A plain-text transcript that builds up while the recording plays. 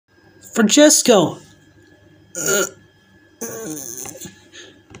Francesco!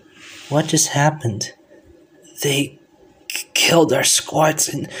 What just happened? They killed our squads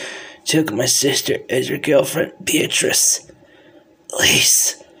and took my sister as your girlfriend, Beatrice.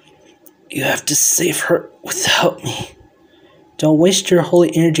 Please, you have to save her without me. Don't waste your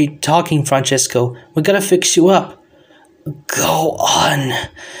holy energy talking, Francesco. We gotta fix you up. Go on,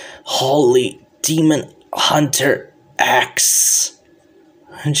 holy demon hunter axe.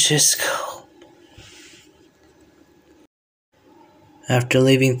 Francesco. After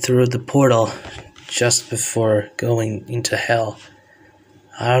leaving through the portal, just before going into hell,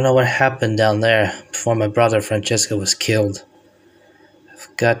 I don't know what happened down there before my brother Francesco was killed. I've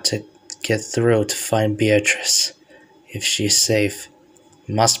got to get through to find Beatrice. If she's safe,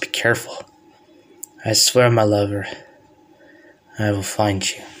 must be careful. I swear, my lover, I will find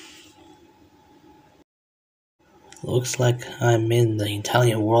you. Looks like I'm in the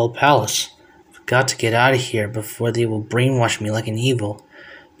Italian World Palace. I've got to get out of here before they will brainwash me like an evil.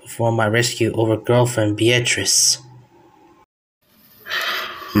 Before my rescue over girlfriend Beatrice.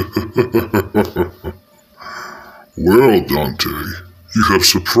 Well, Dante, you have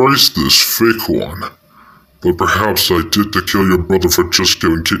surprised this fake one. But perhaps I did to kill your brother Francesco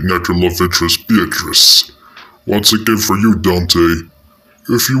and kidnap your love interest Beatrice. Once again for you, Dante.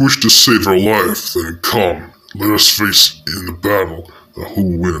 If you wish to save her life, then come, let us face in the battle who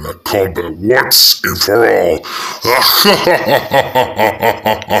will win in that combat once and for all.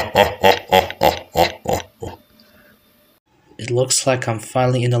 It looks like I'm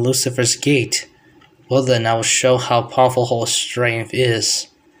finally in the Lucifer's Gate. Well then, I will show how powerful Holy Strength is.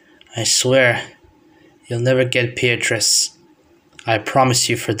 I swear, you'll never get Beatrice. I promise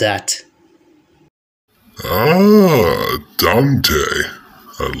you for that. Ah, Dante.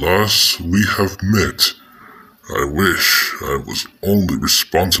 At last we have met. I wish I was only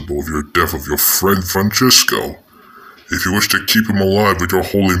responsible for your death of your friend Francesco. If you wish to keep him alive with your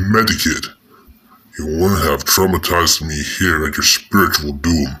holy medikit, you wouldn't have traumatized me here at your spiritual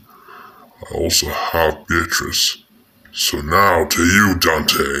doom. I also have Beatrice. So now to you,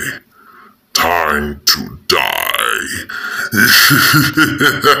 Dante. Time to die.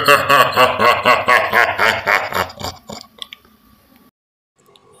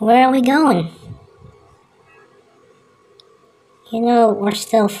 Where are we going? You know, we're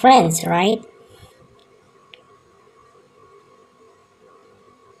still friends, right?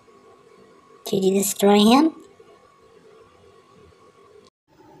 Did you destroy him?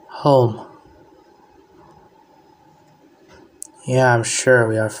 Home. Yeah, I'm sure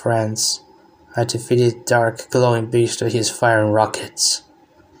we are friends. I defeated Dark Glowing Beast with his firing rockets.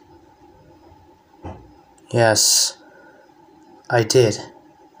 Yes, I did.